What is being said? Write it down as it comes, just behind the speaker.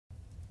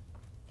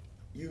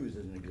used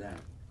as an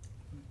example.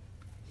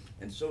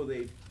 And so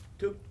they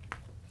took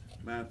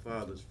my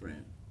father's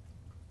friend,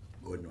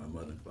 according to my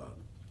mother and father,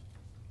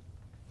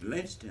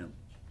 lynched him,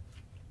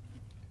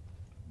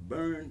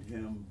 burned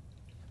him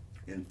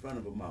in front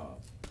of a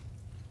mob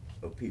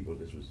of people.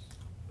 This was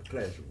a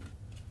classroom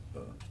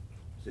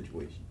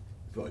situation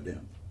for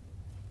them.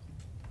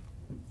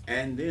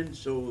 And then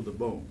sold the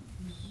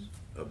bones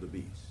of the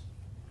beast.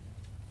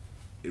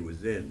 It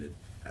was then that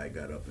I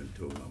got up and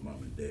told my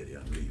mom and daddy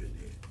I'm leaving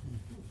here.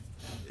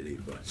 It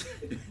ain't bunch.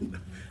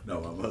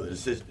 No, my mother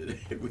insisted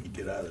that we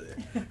get out of there.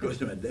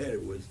 Because my daddy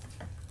was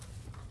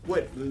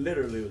what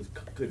literally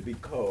could be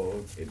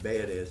called a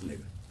badass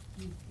nigger.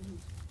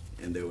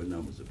 And there were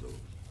numbers of those.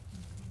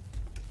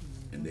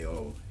 And they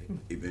all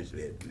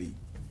eventually had to leave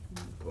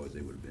because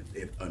they would have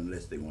been,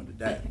 unless they wanted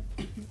to die.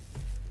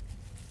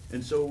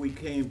 And so we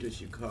came to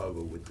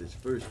Chicago with this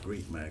first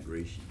great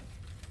migration.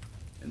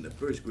 And the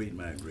first great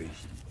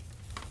migration,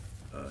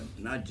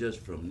 not just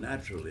from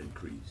natural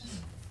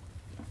increase,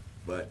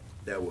 but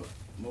there were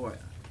more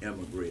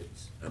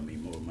immigrants,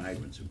 more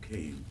migrants who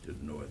came to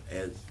the north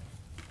as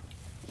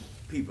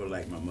people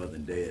like my mother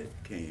and dad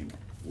came,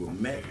 were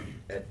met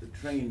at the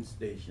train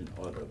station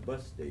or the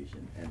bus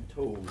station and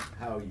told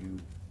how you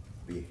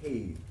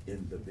behave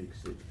in the big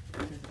city.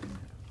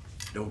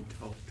 Don't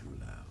talk too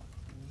loud.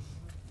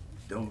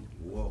 Don't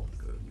walk,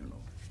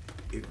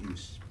 If you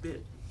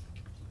spit,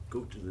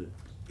 go to the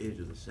edge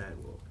of the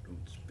sidewalk.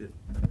 Don't spit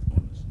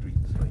on the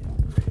streets or in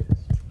the grass.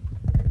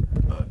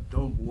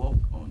 Don't walk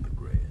on the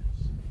grass.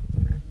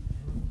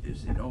 You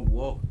see, don't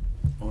walk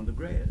on the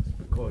grass,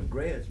 because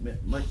grass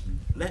meant much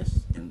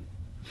less in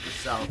the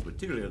South,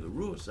 particularly the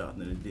rural South,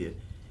 than it did.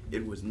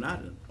 It was not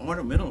an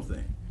ornamental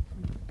thing.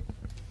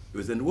 It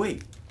was in the way.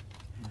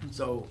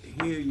 So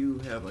here you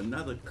have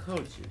another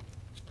culture,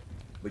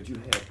 but you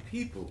have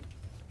people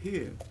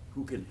here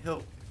who can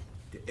help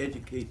to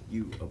educate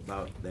you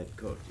about that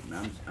culture.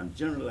 Now I'm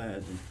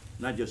generalizing,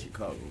 not just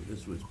Chicago.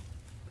 This was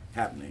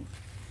happening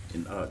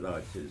in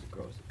large cities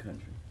across the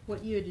country.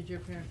 What year did your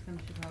parents come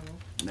to Chicago?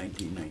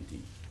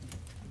 1919,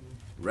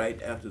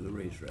 right after the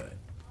race ride.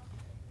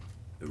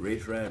 The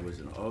race ride was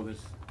in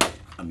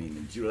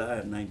July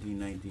of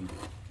 1919.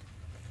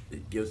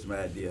 It gives some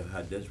idea of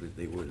how desperate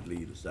they were to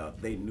leave the South.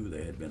 They knew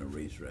there had been a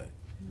race ride.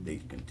 They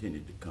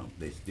continued to come.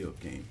 They still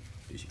came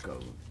to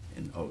Chicago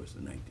in August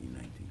of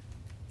 1919.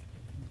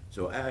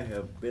 So I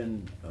have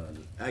been,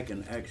 I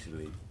can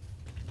actually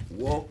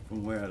walk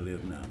from where I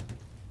live now,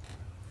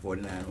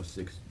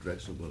 4906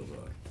 Drexel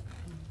Boulevard,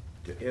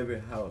 to every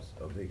house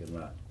or vacant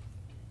lot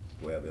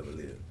where I've ever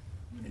lived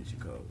in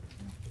Chicago.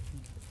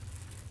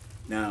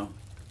 Now,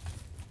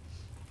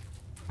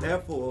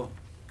 therefore,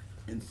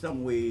 in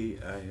some way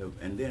I have,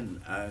 and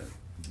then I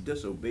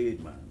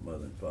disobeyed my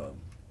mother and father.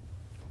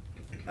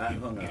 I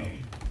hung out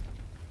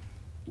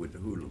with the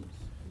hoodlums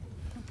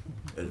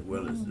as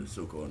well as the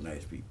so-called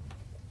nice people.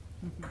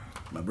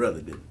 My brother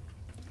didn't,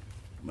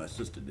 my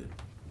sister didn't,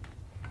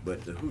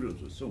 but the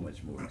hoodlums were so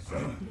much more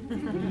exciting.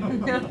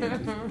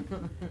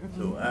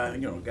 So I,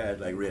 guys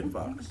like Red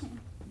Fox,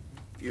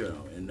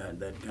 and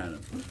that kind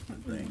of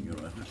thing,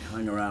 I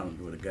hung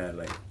around with a guy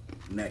like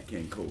Nat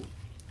King Cole,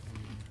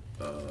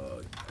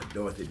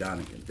 Dorothy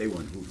Donegan. They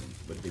weren't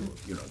hoodlums, but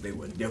they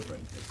were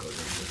different because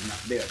it was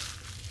not their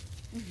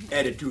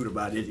attitude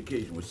about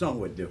education was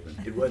somewhat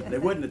different. It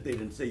wasn't that they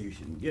didn't say you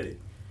shouldn't get it.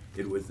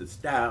 It was the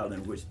style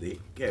in which they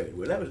carried.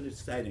 Well, that was an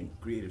exciting,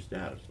 creative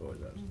style as far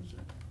as I was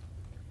concerned.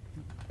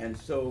 And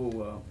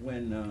so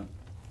when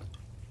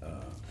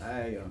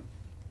I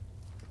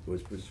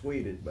was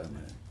persuaded by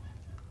my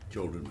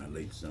children, my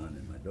late son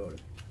and my daughter,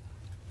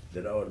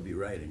 that I ought to be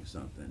writing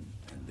something,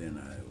 and then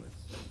I was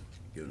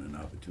given an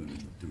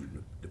opportunity through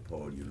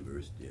DePaul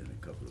University and a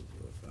couple of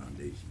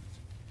foundations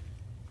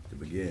to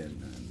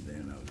begin, and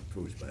then I was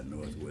approached by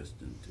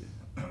Northwestern to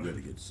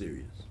really get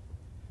serious.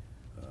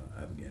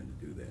 I began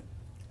to do that.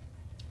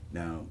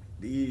 Now,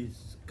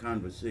 these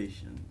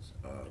conversations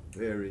are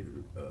very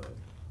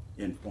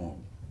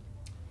informal,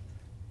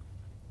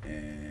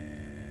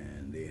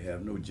 and they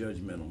have no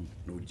judgment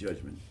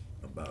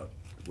about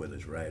whether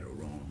it's right or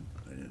wrong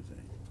or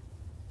anything.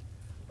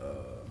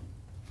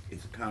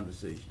 It's a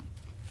conversation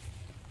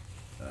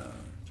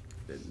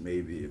that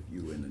maybe if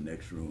you were in the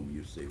next room,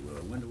 you'd say, well,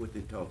 I wonder what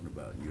they're talking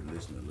about, and you'd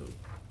listen a little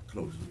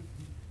closer,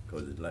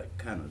 because it's like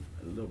kind of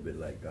a little bit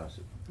like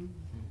gossip.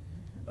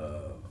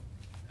 I'm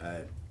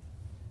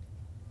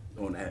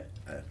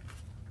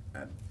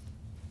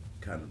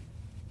kind of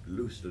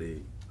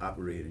loosely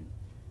operating,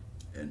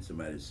 and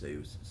somebody say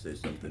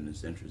something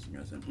that's interesting.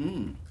 I said,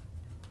 can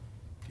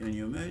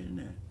you imagine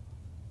that?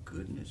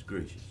 Goodness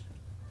gracious.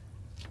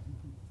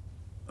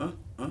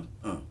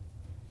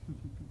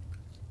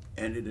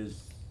 And it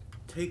is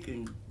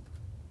taking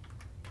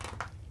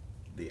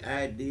the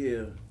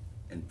idea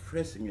and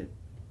pressing it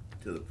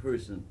to the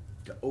person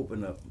to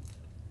open up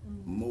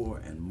more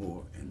and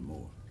more and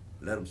more.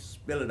 Let them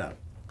spill it out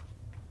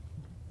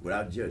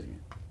without judging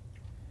it.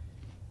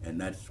 And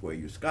that's where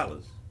your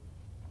scholars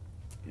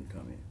can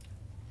come in.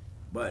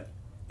 But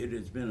it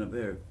has been a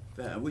very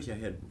fact, I wish I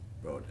had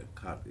brought a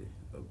copy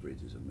of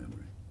Bridges of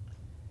Memory.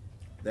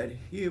 That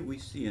here we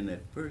see in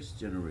that first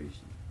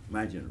generation,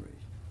 my generation,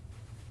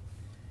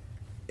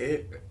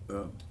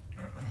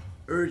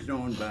 urged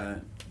on by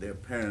their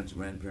parents,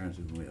 grandparents,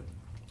 or whoever,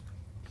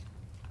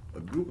 a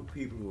group of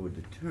people who were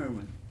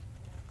determined,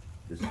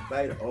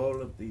 despite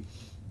all of the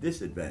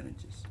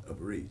disadvantages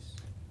of race,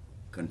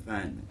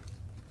 confinement,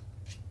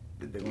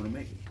 that they're going to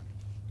make it.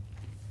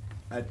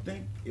 I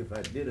think if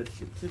I did a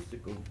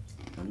statistical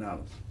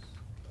analysis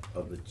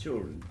of the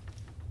children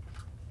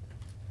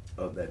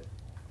of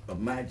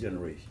my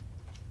generation,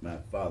 my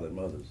father and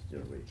mother's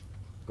generation,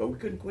 because we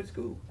couldn't quit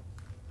school.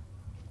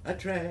 I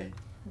tried.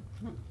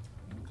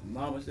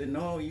 Mama said,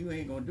 no, you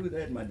ain't gonna do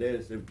that. And my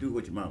dad said, do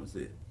what your mama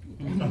said.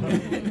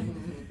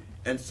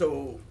 And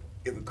so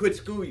if we quit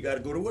school, you gotta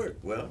go to work.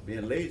 Well,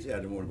 being lazy, I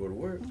didn't want to go to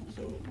work,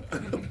 so I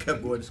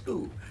kept going to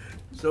school.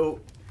 So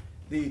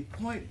the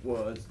point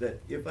was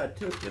that if I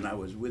took, and I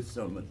was with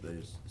some at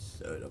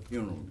a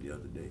funeral the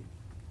other day.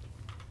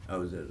 I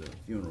was at a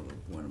funeral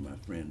of one of my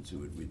friends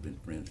we'd been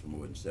friends for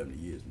more than 70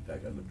 years. In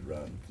fact, I looked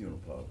around the funeral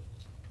parlor,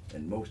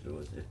 and most of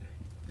us,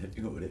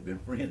 they'd been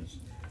friends.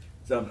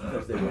 Some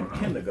because they were in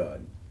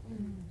kindergarten,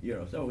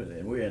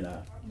 and we're in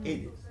our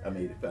 80s. I'm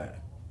 85.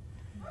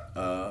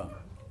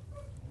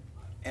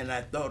 And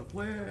I thought,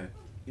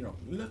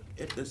 look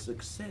at the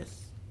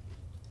success,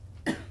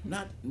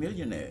 not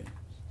millionaires,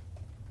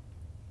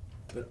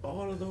 but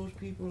all of those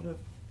people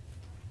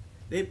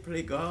they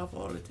play golf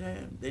all the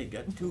time. They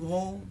got 2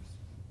 homes.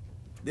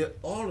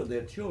 All of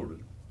their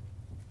children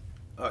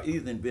are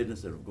either in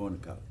business or going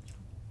to college,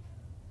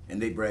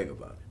 and they brag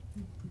about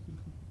it.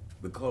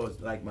 Because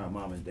like my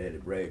mom and daddy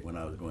bragged when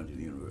I was going to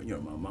the university.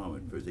 My mom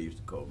at first, they used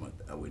to call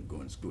I wasn't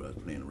going to school, I was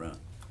playing around.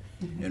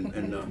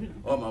 And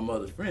all my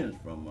mother's friends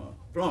from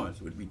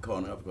Florence would be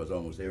calling her up because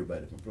almost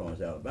everybody from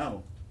Florence,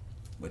 Alabama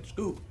went to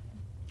school.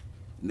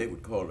 And they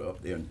would call her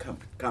up there in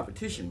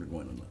competition with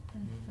one another.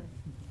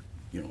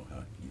 You know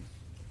how these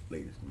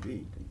ladies can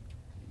be,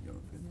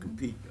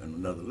 compete on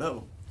another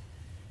level.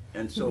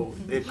 And so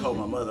they'd call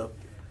my mother,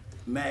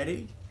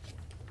 Maddie,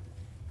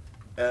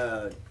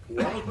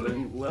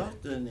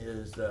 Welton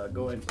is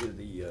going to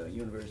the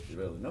University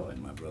of Illinois,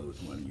 and my brother was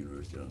going to the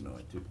University of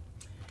Illinois too.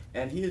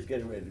 And he is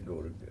getting ready to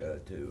go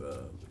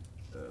to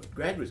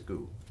graduate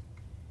school.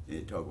 And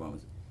they'd talk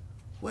about,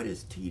 what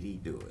is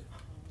TD doing?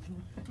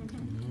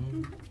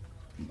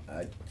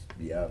 I'd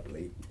be out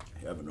late,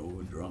 having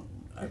over drunk.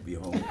 I'd be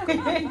home.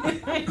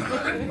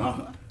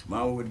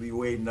 Mama would be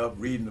waiting up,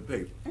 reading the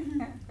paper.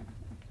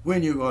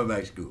 When you going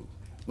back to school?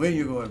 When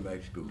you going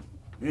back to school?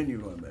 When you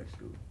going back to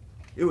school?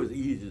 It was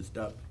easy to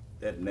stop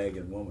that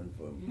nagging woman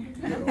from,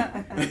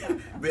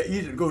 but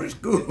easy to go to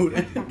school.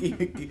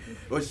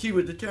 Well, she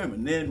was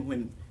determined.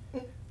 Then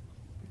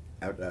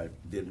after I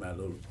did my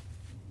little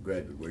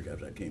graduate work,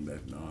 after I came back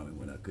from the Army,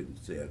 when I couldn't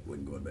say I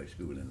wasn't going back to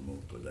school anymore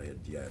because I had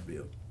a GI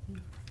Bill,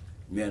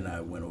 then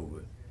I went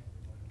over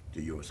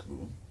to your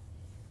school,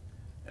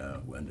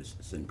 under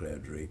Sinclair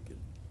Drake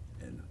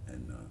and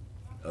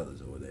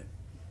others over there.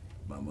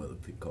 My mother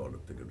called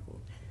up, picked up the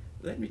phone.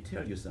 Let me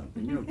tell you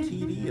something.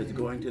 TD is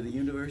going to the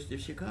University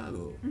of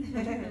Chicago.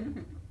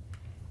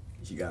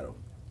 She got him.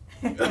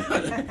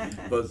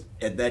 Because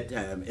at that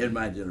time, in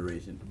my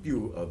generation,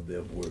 few of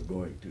them were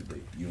going to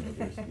the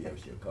University of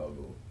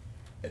Chicago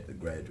at the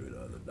graduate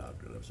or the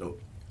doctorate level. So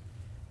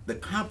the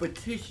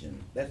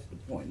competition, that's the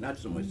point, not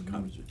so much the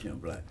competition with Tim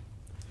Black.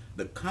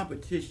 The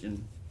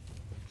competition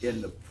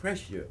in the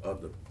pressure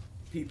of the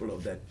people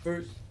of that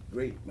first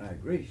great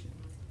migration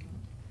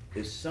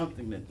is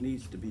something that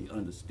needs to be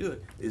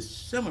understood. Is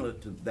similar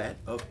to that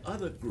of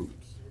other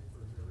groups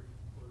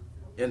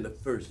in the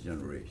first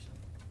generation.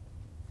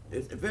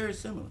 It's very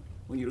similar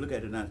when you look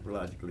at it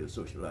anthropologically or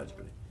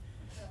sociologically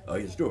or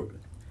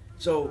historically.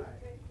 So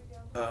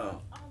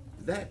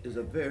that is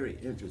a very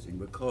interesting,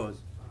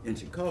 because in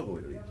Chicago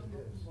at least,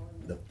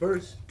 the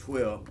first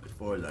 12, as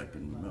far as I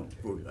can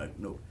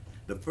know,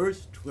 the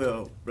first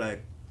 12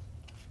 black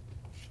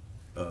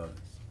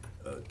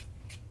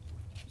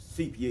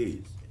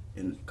CPAs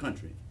in the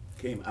country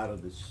came out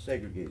of the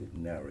segregated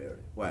narrow area.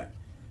 Why?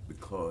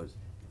 Because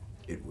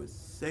it was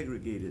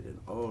segregated, and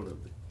all of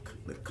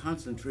the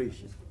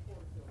concentration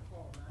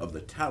of the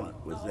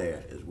talent was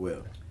there as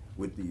well,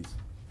 with these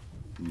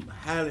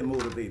highly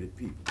motivated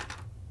people.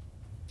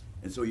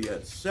 And so you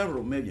had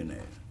several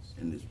millionaires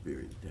in this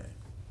period of time.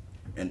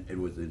 And it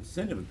was the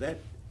incentive of that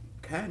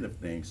kind of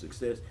thing,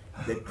 success,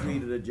 that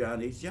created a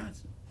John H.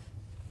 Johnson.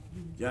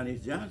 John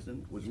H.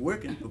 Johnson was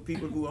working for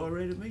people who were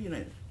already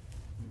millionaires.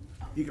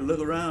 He could look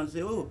around and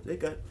say, oh,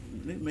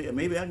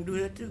 maybe I can do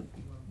that too.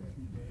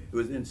 It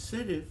was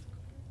incentive.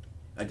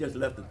 I just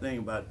left the thing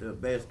about the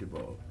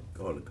basketball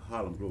called the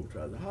Harlem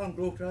Globetrotters. The Harlem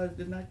Globetrotters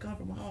did not come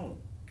from Harlem.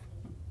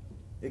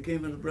 They came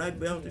from the Black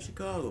Belt of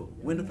Chicago,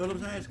 Wendell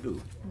Phillips High School.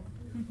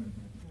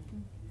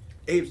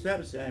 Abe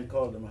Saperstein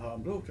called them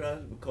Harlem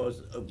Globetrotters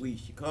because we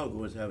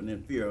Chicagoans have an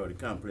inferiority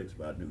complex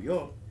about New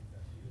York.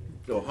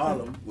 So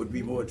Harlem would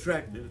be more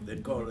attractive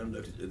than calling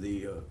them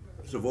the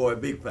Savoy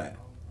Big Five.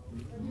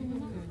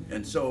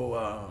 And so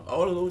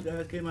all of those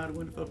guys came out of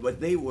Winterfell, but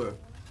they were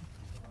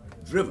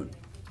driven.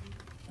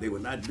 They were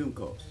not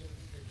Duncos.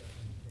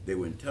 They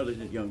were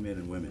intelligent young men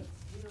and women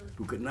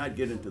who could not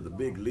get into the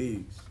big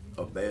leagues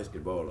of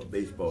basketball or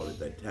baseball at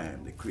that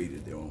time. They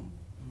created their own.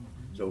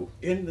 So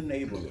in the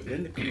neighborhood,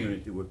 in the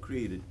community, were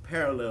created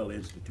parallel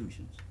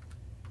institutions,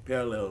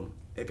 parallel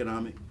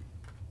economic,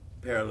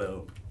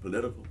 parallel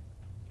political.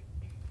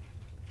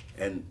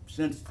 And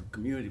since the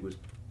community was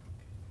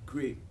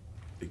created,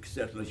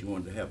 except unless you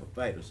wanted to have a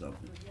fight or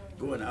something,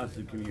 going out to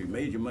the community,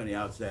 made your money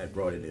outside,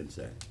 brought it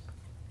inside.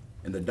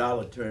 And the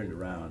dollar turned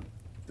around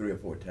 3 or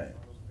 4 times.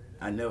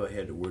 I never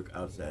had to work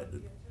outside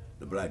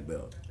the black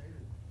belt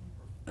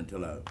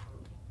until I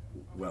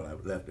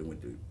left and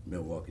went to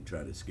Milwaukee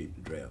trying to escape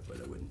the draft, but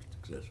I wasn't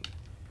successful.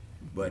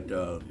 But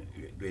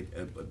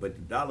the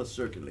dollar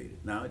circulated.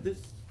 Now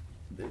this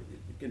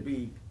it can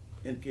be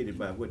indicated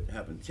by what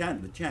happened.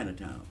 The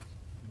Chinatown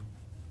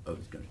of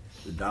this country.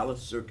 The dollar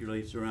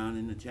circulates around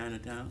in the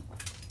Chinatown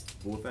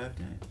 4 or 5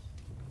 times.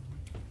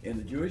 In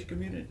the Jewish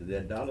community,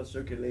 that dollar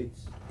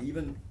circulates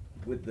even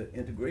with the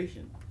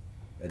integration.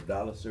 That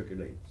dollar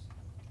circulates.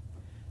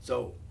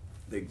 So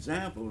the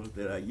example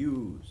that I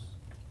use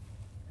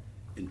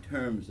in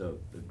terms of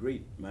the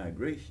Great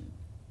Migration,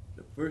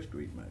 the first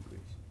Great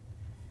Migration,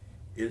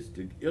 is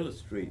to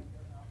illustrate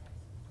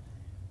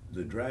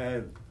the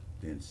drive,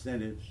 the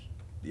incentives,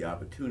 the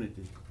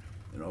opportunities,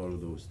 and all of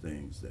those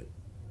things that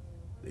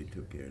they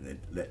took care of. They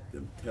let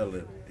them tell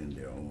it in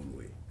their own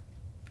way.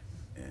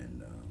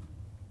 And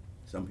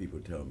some people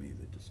tell me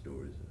that the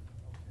stories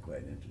are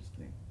quite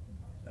interesting.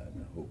 I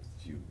hope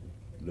that you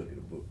look at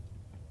a book,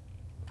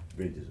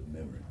 Bridges of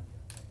Memory,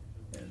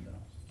 and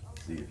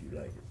see if you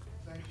like it.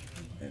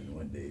 And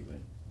one day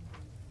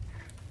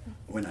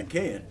when I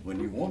can, when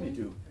you want me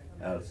to,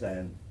 I'll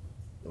sign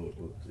those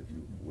books if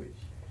you wish.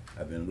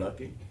 I've been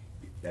lucky.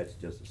 That's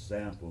just a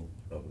sample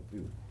of a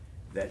few.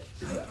 That's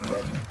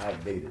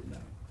outdated now.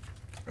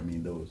 I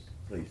mean, those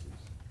places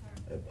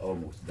have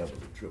almost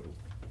doubled or tripled.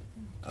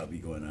 I'll be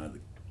going out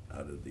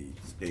of the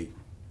state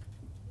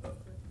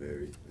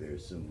very, very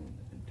soon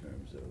in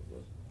terms of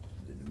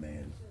the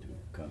demands to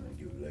come and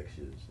give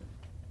lectures. And,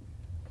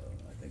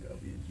 I think I'll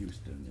be in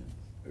Houston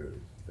in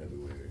early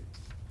February.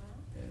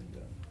 And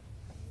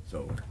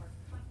so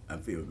I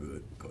feel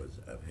good because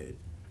I've had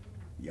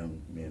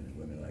young men and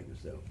women like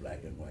yourself,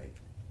 black and white,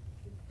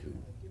 to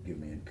give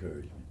me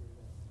encouragement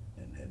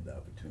and had the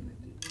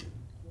opportunity to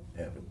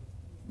have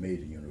a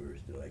major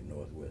university like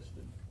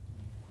Northwestern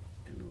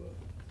to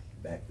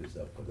back this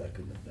up because I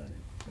couldn't have done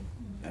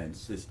it. I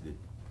insisted,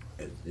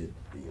 as did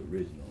the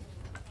original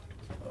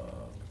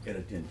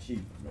editor-in-chief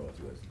of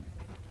Northwestern,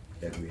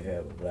 that we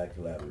have a black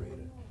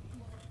collaborator,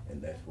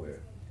 and that's where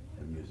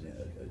the museum,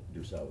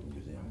 DuSauer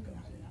Museum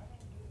comes in,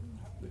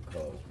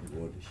 because we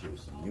wanted to show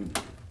some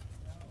unity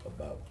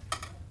about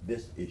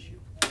this issue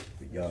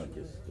beyond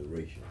just the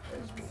racial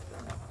aspect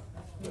of it.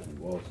 But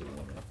we also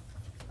want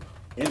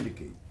to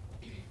indicate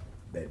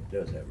that it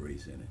does have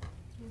race in it,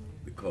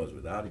 because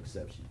without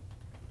exception,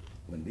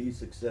 when these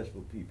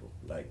successful people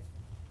like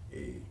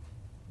a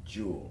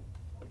Jewel,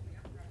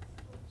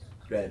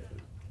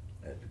 Stratford,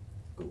 I have to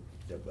go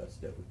step by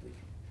step with this.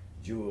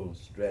 Jewel,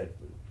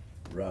 Stratford,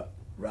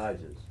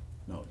 Rogers,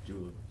 no,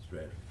 Jewel,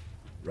 Stratford,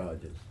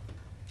 Rogers,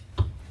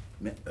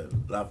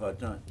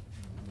 LaFontaine,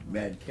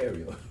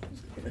 Mancario,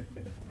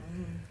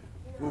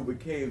 who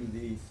became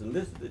the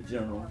Solicitor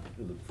General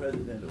to the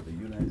President of the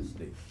United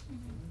States,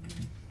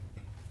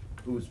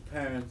 whose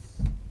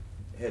parents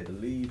had to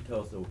leave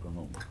Tulsa,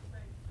 Oklahoma,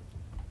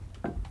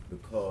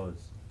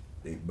 because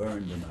they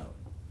burned them out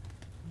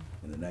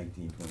in the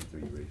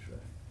 1923 race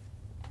riot,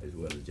 as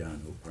well as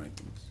John Hope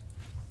Franklin's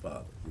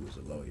father, who was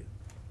a lawyer.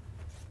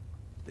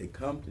 They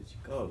come to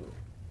Chicago,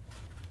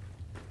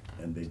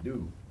 and they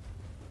do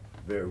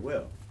very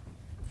well.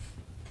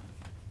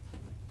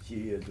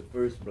 She is the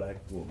first black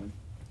woman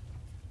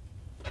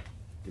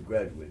to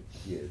graduate.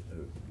 She had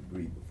her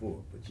degree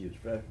before, but she is the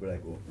first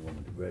black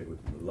woman to graduate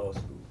from the law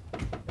school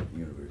at the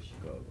University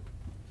of Chicago.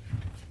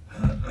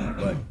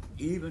 But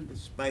even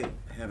despite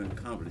having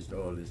accomplished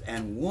all this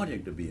and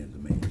wanting to be in the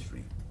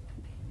mainstream,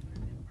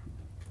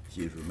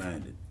 she is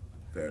reminded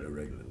fairly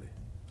regularly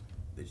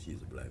that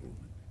she's a black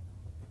woman.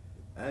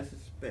 I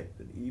suspect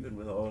that even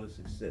with all the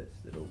success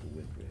that Oprah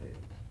Winfrey had,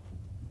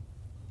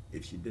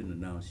 if she didn't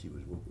announce she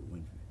was Oprah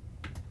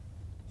Winfrey,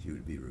 she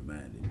would be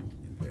reminded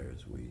in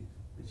various ways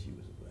that she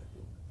was a black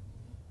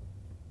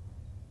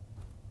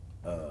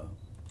woman.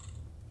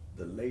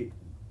 The late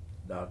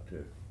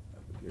Dr., I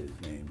forget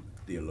his name,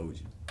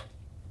 theologian,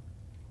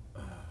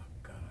 oh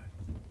God,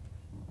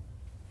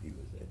 he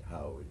was at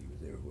Howard, he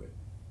was everywhere.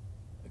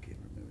 I can't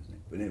remember his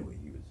name, but anyway,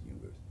 he was at the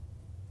university.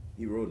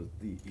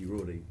 He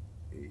wrote a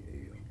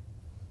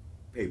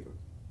paper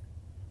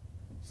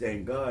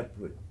saying God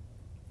put,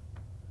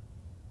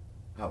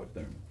 Howard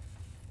Thurman,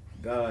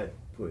 God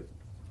put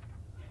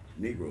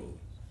Negroes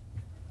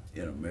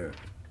in America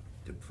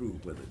to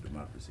prove whether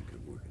democracy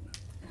could work or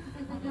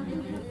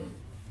not.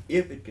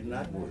 If it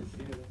cannot work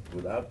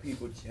without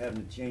people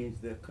having to change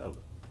their color,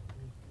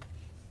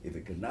 If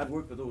it could not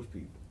work for those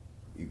people,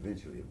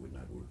 eventually it would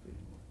not work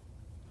anymore.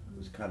 It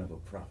was kind of a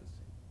prophecy.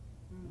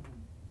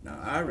 Now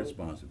our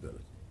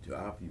responsibility to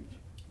our future,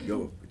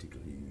 your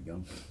particularly you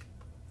young people,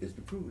 is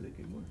to prove it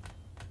can work.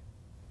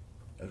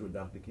 That's what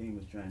Dr. King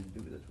was trying to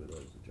do. That's what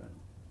others are trying to do.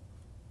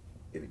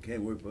 If it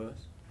can't work for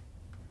us,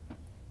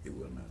 it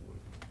will not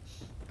work.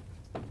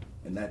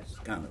 And that's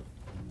kind of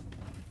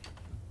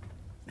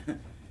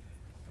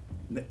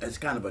that's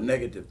kind of a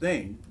negative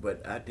thing,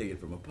 but I take it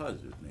from a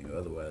positive thing.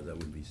 Otherwise, I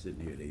wouldn't be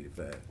sitting here at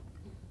 85.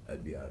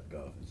 I'd be out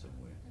golfing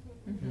somewhere.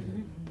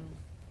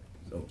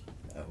 So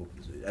I hope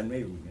this is, and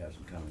maybe we can have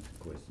some comments and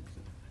questions.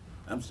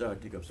 I'm sorry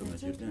to take up so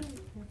much of your time.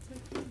 That's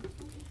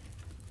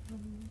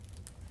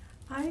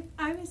okay.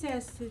 I was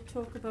asked to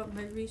talk about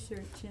my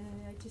research,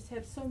 and I just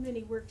have so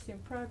many works in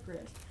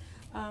progress.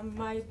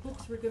 My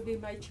books were going to be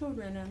my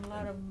children, and a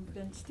lot of them have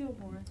been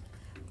stillborn.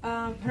 But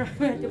I'm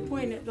at the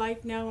point in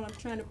life now when I'm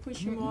trying to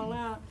push them all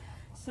out,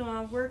 so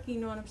I'm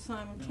working on them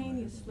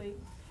simultaneously.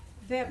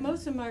 That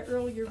most of my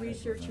earlier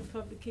research and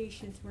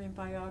publications were in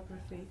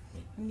biography.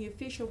 I'm the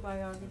official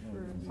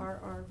biographer of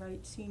R.R.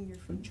 Wright Sr.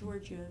 from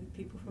Georgia,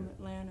 people from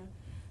Atlanta,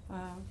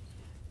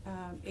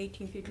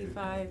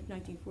 1855,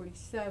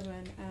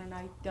 1947, and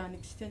I've done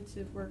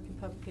extensive work and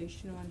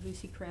publication on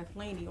Lucy Craft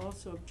Laney,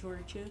 also of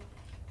Georgia,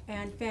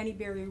 and Fannie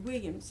Berry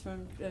Williams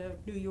from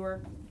New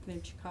York,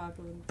 then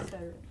Chicago,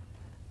 etc.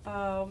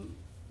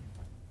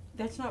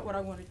 That's not what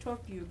I want to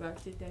talk to you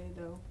about today,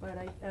 though, but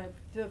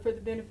so for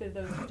the benefit of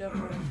those who don't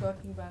know what I'm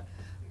talking about,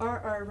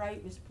 R.R. Wright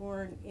was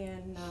born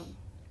in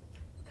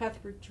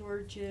Cuthbert,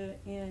 Georgia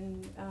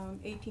in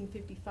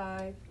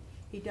 1855.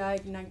 He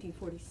died in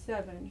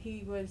 1947.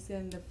 He was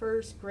in the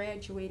first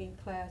graduating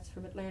class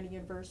from Atlanta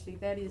University,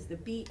 that is the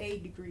BA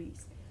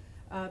degrees,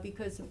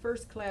 because the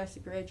first class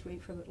that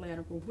graduated from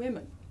Atlanta were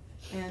women.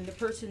 And the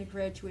person who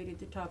graduated at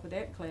the top of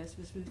that class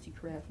was Lucy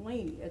Craft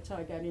Laney. That's how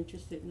I got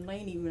interested in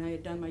Laney when I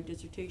had done my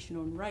dissertation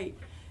on Wright.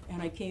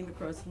 And I came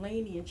across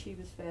Laney, and she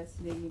was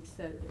fascinating,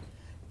 etc.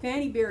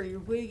 Fannie Berry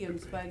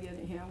Williams, by the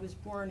other hand, was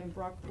born in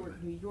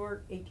Brockport, New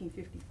York,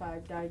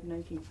 1855, died in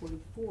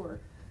 1944.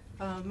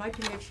 My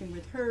connection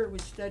with her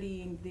was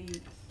studying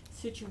the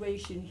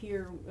situation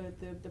here,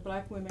 the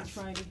black women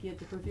trying to get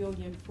the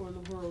pavilion for the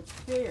World's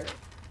Fair.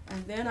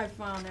 And then I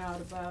found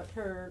out about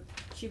her.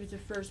 She was the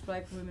first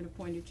black woman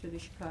appointed to the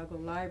Chicago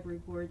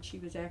Library Board. She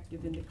was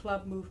active in the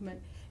club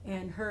movement,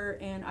 and her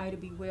and Ida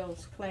B.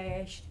 Wells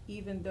clashed,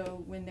 even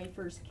though when they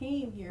first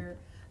came here,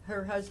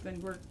 her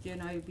husband worked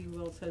in Ida B.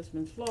 Wells'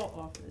 husband's law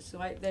office.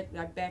 So I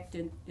backed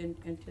into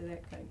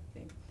that kind of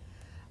thing.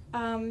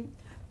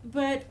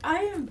 But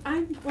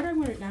what I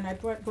wanted, and I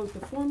brought both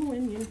the formal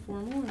and the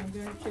informal, and I'm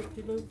going to take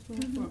the notes from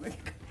the formal.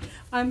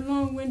 I'm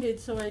long-winded,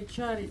 so I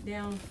jotted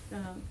down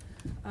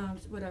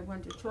what I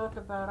wanted to talk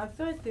about. I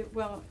thought that,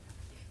 well,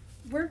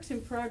 works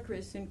in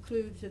progress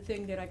includes a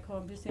thing that I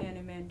call Miss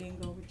Anna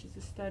Mandingo, which is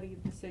a study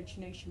of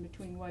miscegenation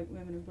between white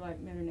women and black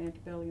men in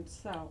antebellum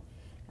South.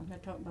 I'm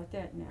not talking about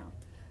that now.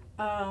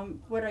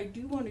 What I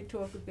do want to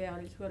talk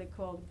about is what I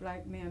call the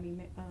Black Mammy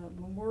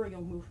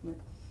Memorial Movement.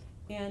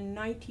 In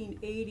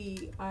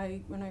 1980,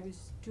 when I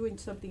was doing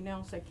something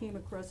else, I came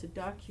across a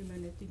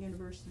document at the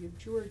University of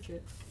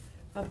Georgia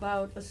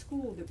about a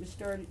school that was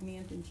started in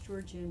Athens,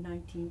 Georgia in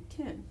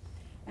 1910.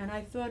 And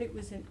I thought it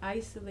was an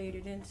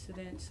isolated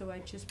incident, so I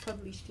just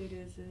published it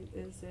as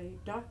a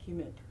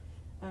document.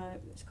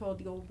 It's called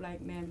the Old Black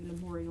Mammy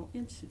Memorial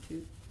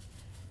Institute.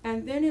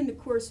 And then in the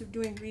course of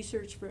doing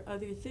research for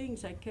other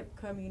things, I kept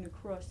coming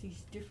across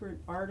these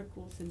different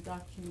articles and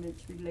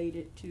documents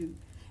related to,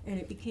 and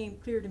it became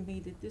clear to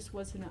me that this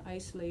wasn't an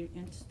isolated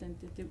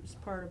incident, that it was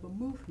part of a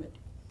movement.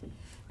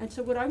 And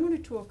so what I want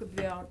to talk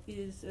about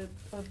is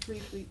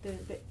briefly the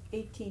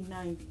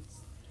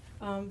 1890s.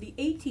 The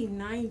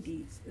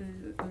 1890s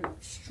is an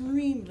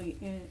extremely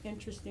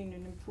interesting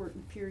and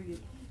important period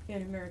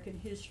in American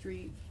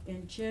history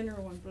in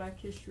general, and black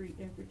history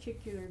in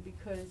particular,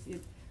 because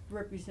it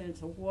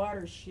represents a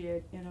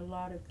watershed in a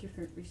lot of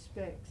different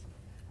respects.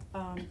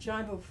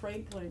 John Hope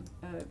Franklin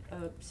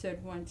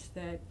said once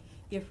that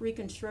if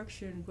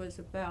Reconstruction was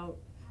about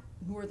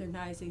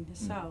northernizing the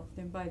South,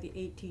 then by the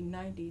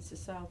 1890s, the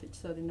South had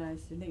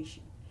southernized the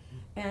nation.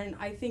 And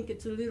I think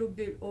it's a little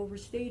bit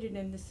overstated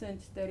in the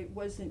sense that it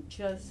wasn't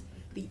just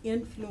the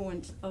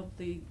influence of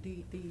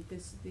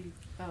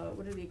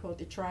what do they call it,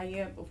 the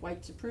triumph of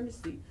white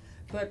supremacy,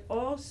 but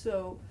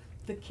also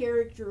the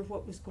character of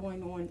what was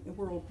going on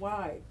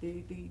worldwide,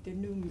 the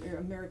new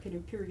American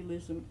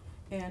imperialism,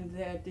 and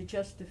that the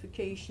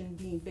justification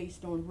being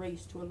based on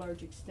race to a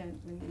large extent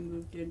when they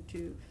moved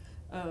into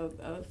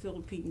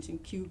Philippines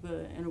and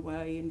Cuba and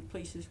Hawaii and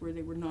places where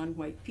there were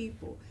non-white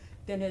people.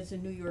 Then, as the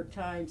New York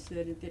Times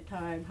said at the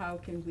time, how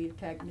can we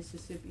attack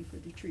Mississippi for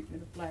the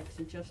treatment of blacks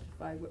and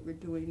justify what we're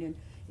doing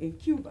in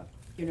Cuba,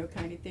 you know,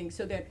 kind of thing.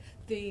 So that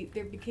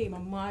there became a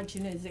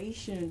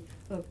homogenization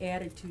of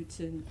attitudes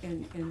in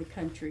the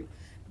country.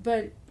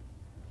 But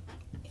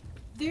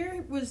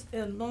there was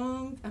a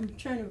long, I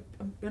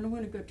don't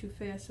want to go too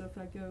fast, so if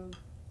I go,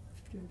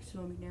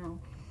 slow me down.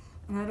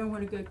 and I don't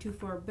want to go too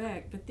far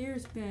back, but there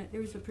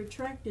was a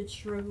protracted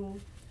struggle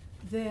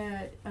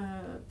that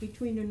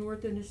between the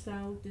North and the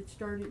South that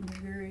started in the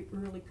very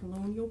early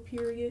colonial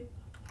period,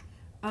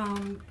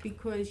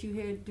 because you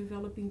had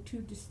developing two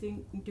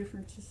distinct and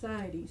different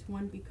societies,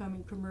 one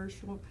becoming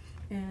commercial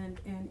and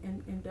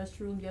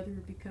industrial, and the other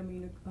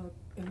becoming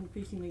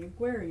increasingly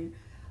agrarian.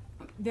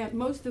 That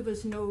most of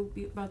us know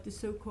about the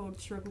so-called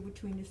struggle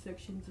between the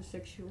sections of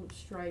sexual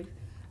strife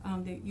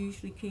that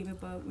usually came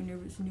about when there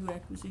was new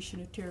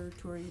acquisition of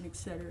territory and et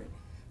cetera.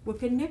 Well,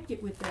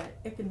 connected with that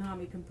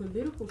economic and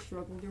political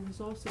struggle, there was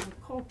also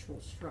a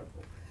cultural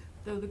struggle.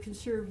 Though the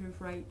conservative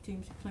right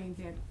seems to claim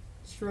that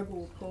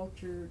struggle of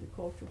culture, the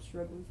cultural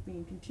struggle as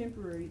being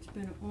contemporary, it's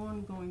been an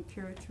ongoing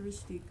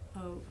characteristic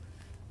of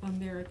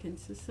American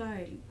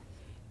society.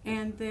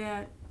 And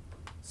that,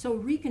 so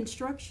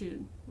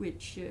Reconstruction,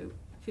 which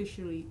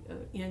officially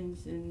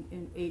ends in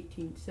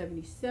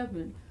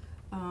 1877,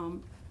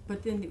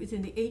 but then it was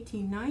in the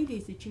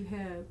 1890s that you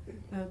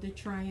have the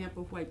triumph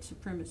of white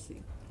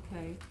supremacy.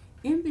 Okay.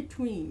 In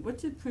between,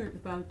 what's important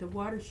about the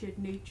watershed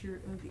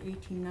nature of the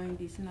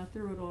 1890s, and I'll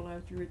throw it all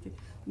out there.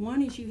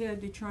 One is you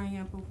have the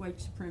triumph of white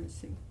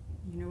supremacy.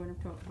 You know what I'm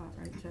talking about,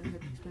 right? So I don't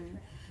have to explain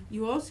it.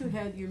 You also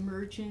had the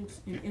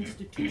emergence and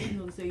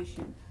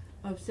institutionalization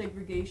of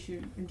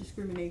segregation and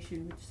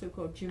discrimination with the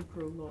so-called Jim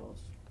Crow laws.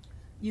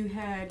 You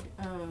had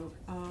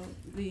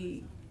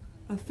the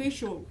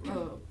official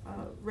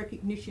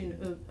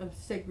recognition of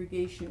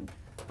segregation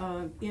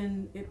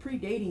in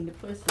predating the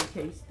Plessy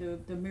case,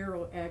 the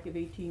Merrill Act of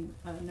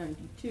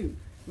 1892,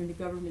 when the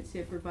government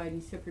said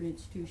providing separate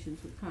institutions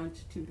would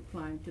constitute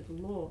applying to the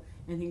law,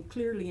 and then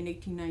clearly in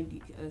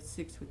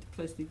 1896 with the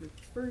Plessy v.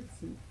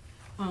 Ferguson.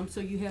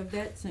 So you have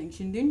that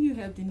sanction. Then you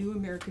have the new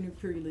American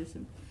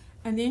imperialism,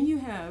 and then you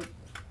have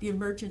the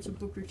emergence of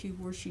Booker T.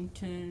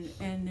 Washington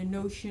and the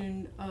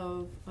notion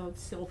of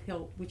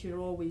self-help, which had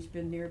always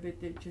been there, but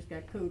that just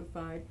got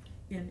codified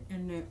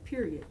in that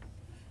period.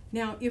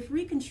 Now, if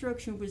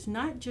Reconstruction was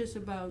not just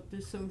about the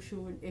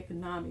social and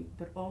economic,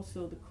 but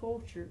also the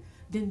culture,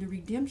 then the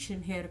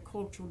redemption had a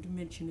cultural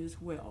dimension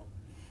as well.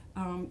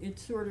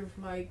 It's sort of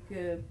like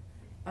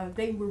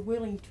they were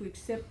willing to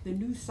accept the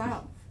New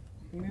South.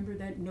 Remember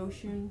that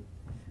notion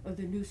of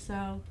the New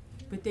South?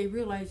 But they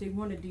realized they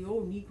wanted the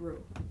old Negro,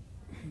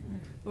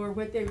 or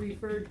what they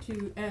referred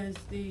to as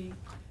the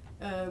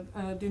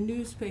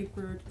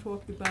newspaper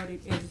talked about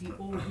it as the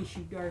old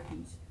issue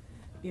darkies.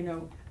 You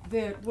know,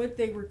 that what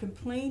they were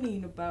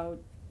complaining about,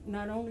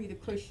 not only the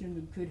question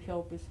of good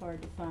help is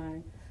hard to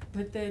find,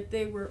 but that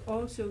they were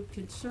also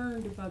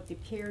concerned about the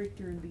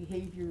character and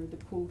behavior of the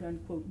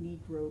quote-unquote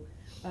Negro.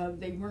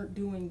 They weren't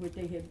doing what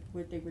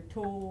they were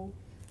told.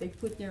 They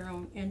put their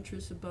own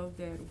interests above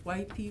that of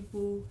white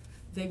people.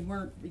 They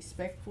weren't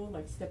respectful,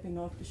 like stepping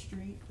off the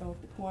street, off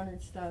the corner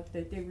and stuff,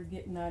 that they were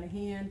getting out of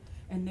hand,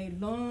 and they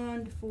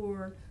longed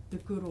for the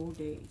good old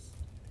days.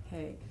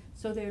 Okay,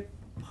 so that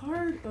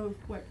part of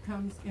what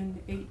comes in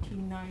the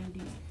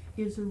 1890s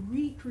is a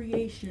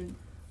recreation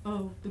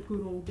of the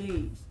good old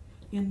days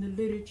in the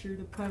literature,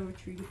 the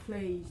poetry, the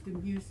plays, the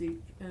music,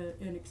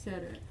 and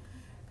etc.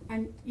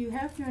 And you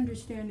have to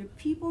understand that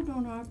people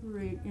don't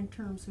operate in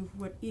terms of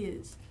what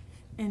is,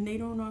 and they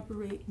don't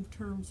operate in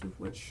terms of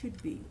what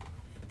should be.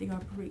 They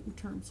operate in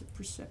terms of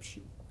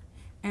perception.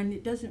 And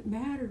it doesn't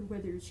matter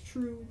whether it's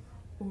true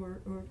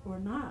or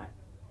not,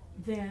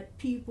 that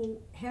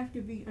people have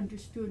to be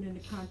understood in the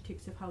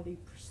context of how they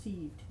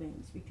perceived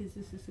things, because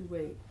this is the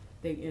way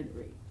they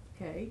iterate,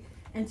 okay?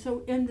 And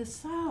so in the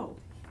South,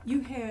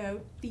 you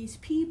have these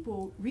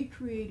people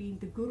recreating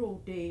the good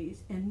old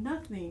days, and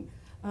nothing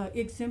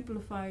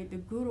exemplified the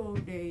good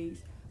old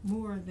days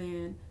more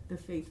than the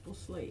faithful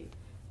slave.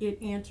 It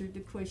answered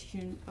the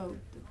question of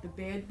the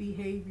bad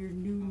behavior,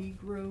 new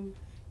Negro.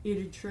 It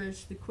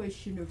addressed the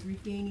question of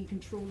regaining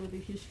control of the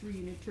history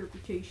and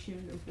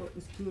interpretation of what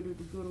was good of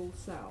the good old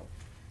South.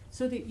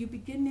 So that you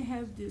begin to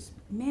have this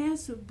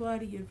massive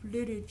body of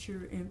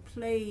literature and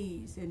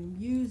plays and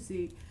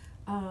music,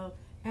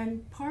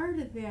 and part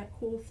of that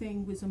whole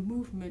thing was a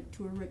movement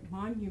to erect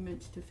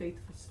monuments to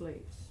faithful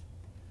slaves.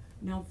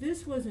 Now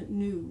this wasn't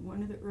new.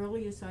 One of the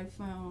earliest I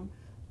found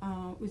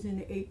was in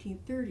the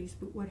 1830s,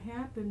 but what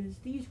happened is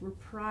these were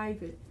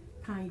private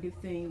kind of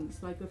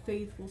things, like a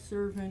faithful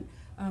servant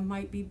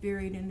might be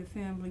buried in the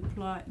family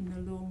plot and a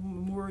little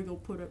memorial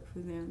put up for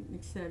them,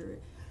 etc.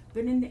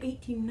 But in the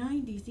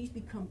 1890s, these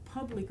become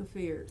public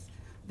affairs,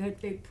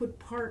 that they put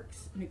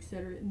parks and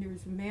etc. And there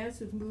was a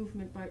massive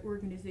movement by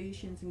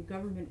organizations and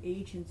government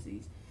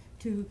agencies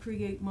to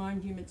create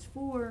monuments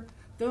for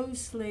those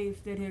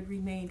slaves that had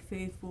remained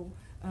faithful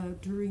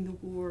during the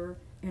war,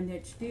 and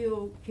that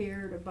still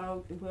cared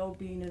about the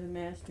well-being of the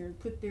master and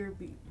put their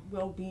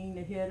well-being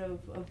ahead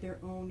of their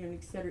own, and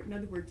et cetera. In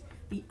other words,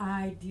 the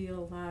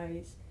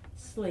idealized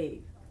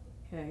slave,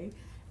 okay?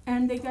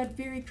 And they got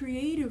very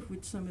creative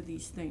with some of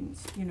these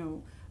things, you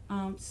know.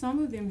 Some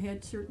of them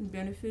had certain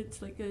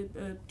benefits, like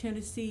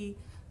Tennessee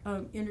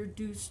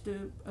introduced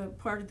a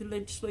part of the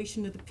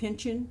legislation of the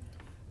pension,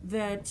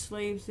 that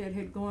slaves that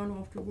had gone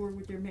off to war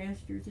with their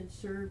masters and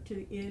served to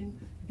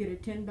get a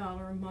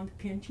 $10 a month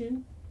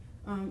pension.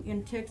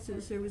 In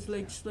Texas, there was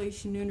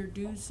legislation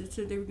introduced that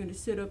said they were going to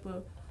set up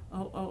a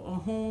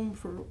home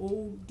for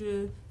old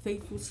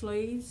faithful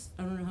slaves.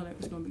 I don't know how that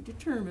was going to be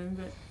determined,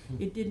 but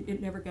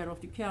it never got off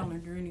the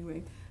calendar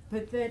anyway.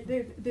 But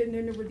then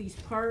there were these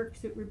parks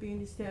that were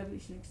being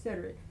established, and et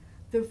cetera.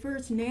 The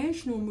first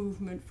national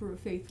movement for a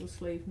faithful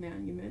slave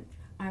monument,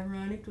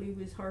 ironically,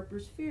 was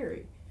Harper's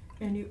Ferry.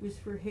 And it was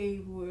for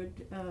Haywood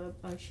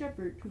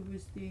Shepherd, who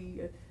was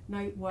the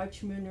night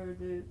watchman or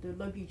the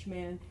luggage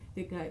man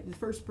that the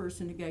first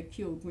person that got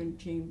killed when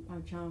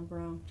John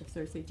Brown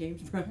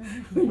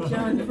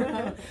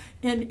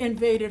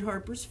invaded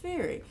Harper's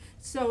Ferry.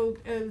 So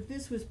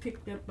this was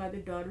picked up by the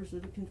Daughters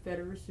of the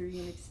Confederacy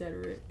and et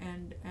cetera,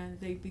 and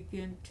they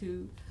began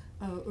to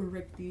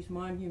erect these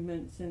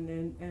monuments,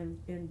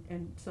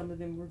 and some of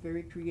them were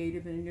very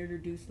creative and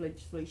introduced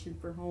legislation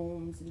for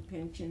homes and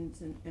pensions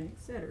and et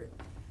cetera.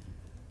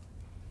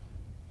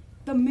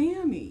 The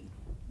mammy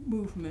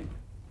movement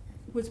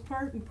was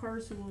part and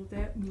parcel of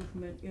that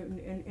movement, and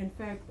in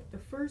fact, the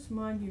first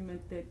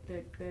monument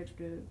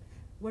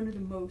one of the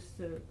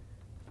most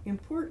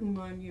important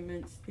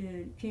monuments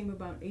came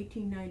about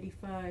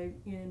 1895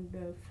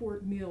 in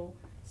Fort Mill,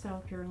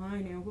 South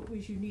Carolina. And what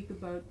was unique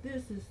about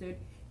this is that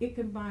it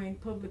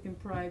combined public and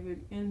private,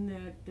 in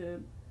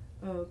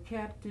that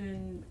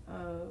Captain,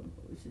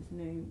 what was his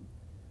name?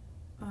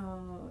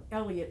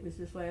 Elliott was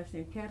his last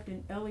name.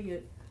 Captain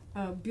Elliott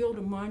built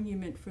a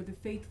monument for the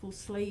faithful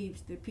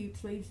slaves, the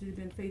slaves that had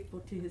been faithful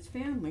to his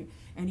family,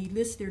 and he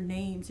lists their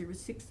names. There were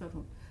 6 of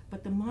them.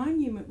 But the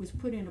monument was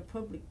put in a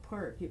public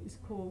park. It was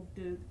called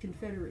the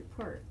Confederate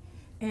Park.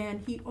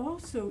 And he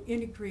also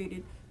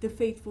integrated the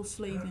faithful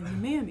slave and the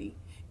mammy,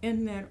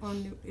 in that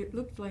it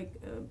looked like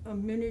a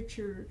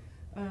miniature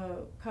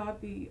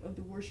copy of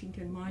the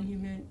Washington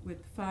Monument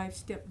with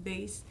 5-step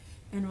base,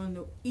 and on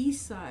the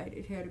east side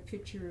it had a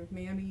picture of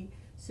mammy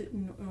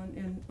sitting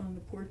on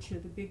the porch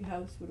of the big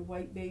house with a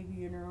white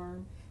baby in her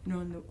arm,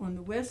 and on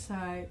the west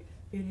side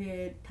it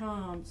had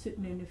Tom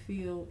sitting in the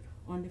field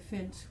on the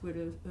fence with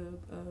a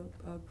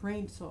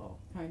grain saw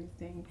kind of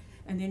thing,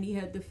 and then he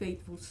had the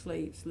faithful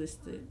slaves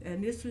listed,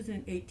 and this was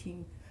in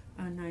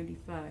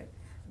 1895.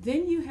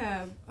 Then you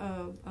have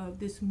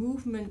this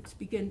movement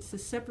begins to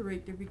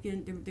separate.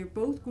 They're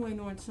both going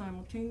on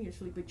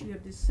simultaneously, but you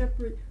have this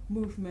separate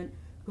movement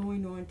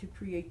going on to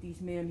create these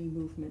mammy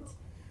movements.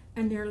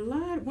 And there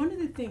are one of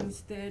the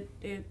things that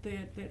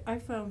I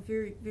found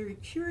very, very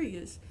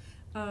curious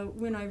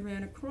when I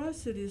ran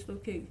across it is,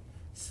 okay,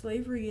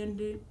 slavery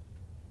ended,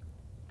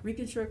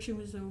 Reconstruction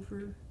was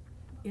over.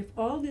 If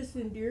all this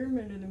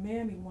endearment of the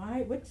mammy,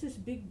 what's this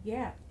big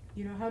gap?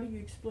 You know, how do you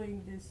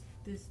explain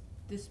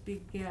this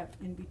big gap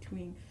in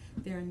between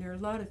there? And there are a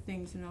lot of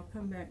things, and I'll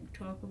come back and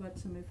talk about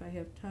some if I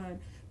have time.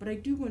 But I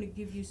do want to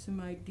give you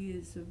some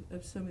ideas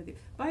of some of the.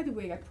 By the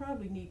way, I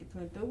probably need to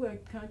put, though I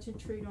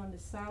concentrate on the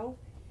South,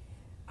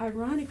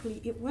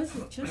 ironically, it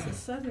wasn't just a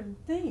Southern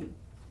thing.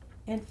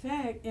 In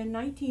fact, in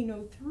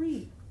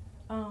 1903,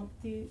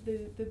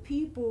 the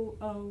people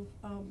of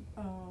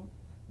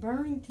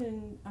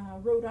Burlington,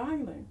 Rhode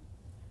Island,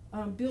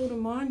 built a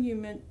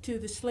monument to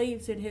the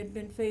slaves that had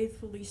been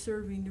faithfully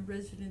serving the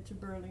residents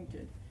of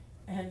Burlington.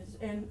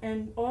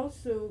 And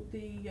also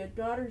the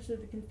Daughters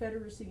of the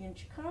Confederacy in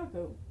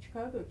Chicago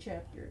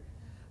chapter,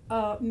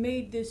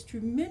 made this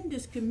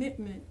tremendous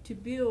commitment to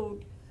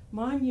build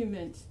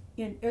monuments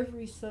in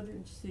every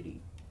southern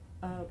city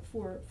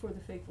for the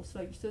faithful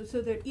slaves.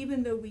 So that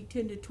even though we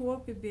tend to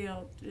talk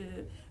about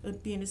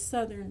being a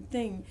southern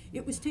thing,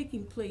 it was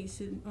taking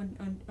place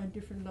on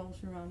different levels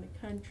around the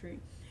country.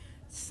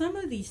 Some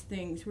of these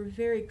things were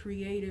very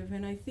creative,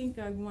 and I think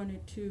I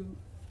wanted to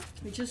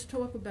just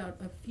talk about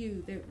a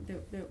few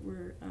that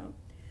were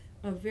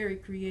very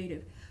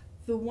creative.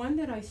 The one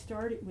that I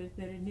started with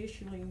that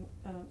initially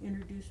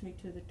introduced me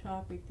to the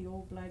topic, the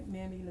Old Black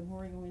Mammy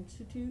Memorial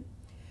Institute,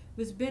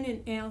 was built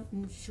in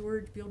Athens,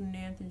 Georgia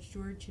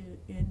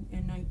in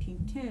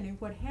 1910. And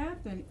what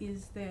happened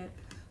is that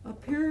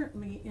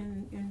apparently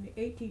in the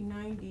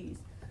 1890s,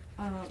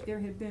 there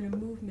had been a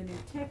movement in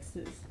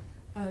Texas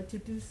to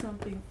do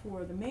something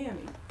for the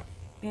mammy.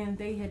 And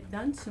they had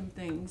done some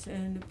things,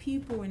 and the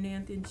people in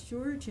Athens,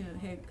 Georgia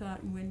had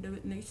gotten wind of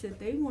it, and they said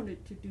they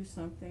wanted to do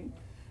something.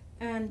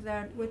 And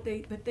that but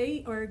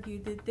they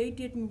argued that they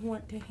didn't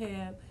want to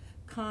have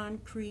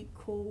concrete,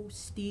 cold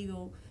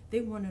steel.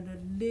 They wanted a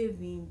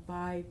living,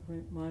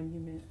 vibrant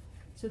monument.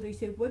 So they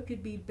said, what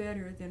could be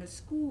better than a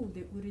school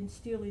that would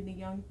instill in the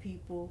young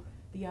people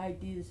the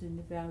ideas and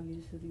the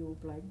values of the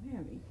Old Black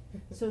Mammy?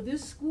 So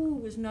this school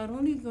was not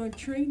only going to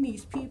train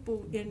these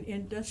people in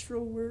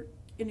industrial work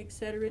and et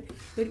cetera,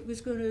 but it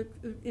was going to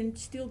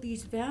instill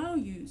these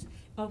values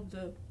of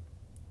the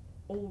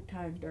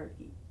old-time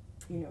darky,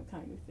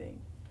 kind of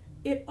thing.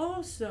 It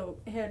also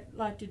had a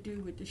lot to do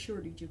with the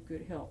shortage of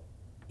good health.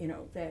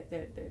 That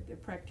the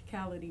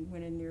practicality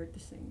went in there at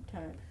the same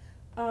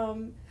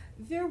time.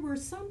 There were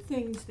some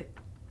things that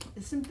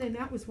something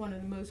that was one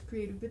of the most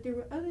creative, but there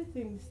were other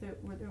things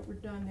that were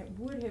done that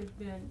would have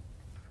been,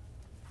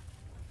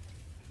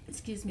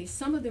 excuse me,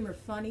 some of them are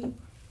funny.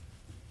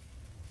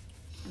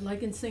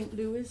 Like in St.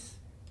 Louis,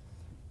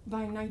 by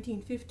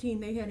 1915,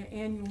 they had an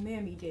annual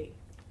Mammy Day.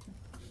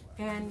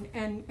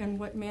 And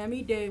what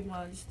Mammy Day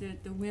was,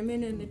 that the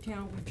women in the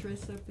town would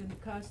dress up in the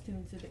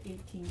costumes of the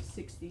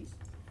 1860s.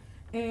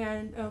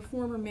 And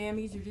former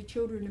mammies, or the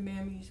children of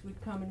mammies, would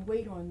come and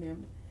wait on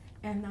them.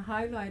 And the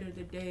highlight of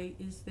the day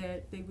is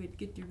that they would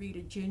get to read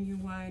a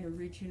genuine,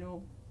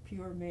 original,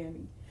 pure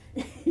mammy.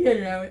 You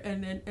know,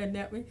 and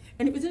that way,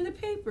 and it was in the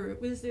paper.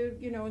 It was there,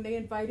 you know, and they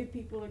invited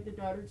people like the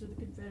Daughters of the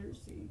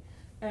Confederacy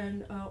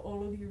and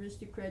all of the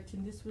aristocrats,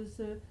 and this was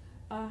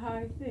a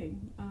high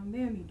thing,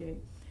 Mammy Day.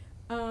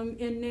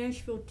 In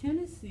Nashville,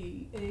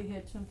 Tennessee, they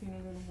had something a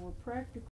little more practical.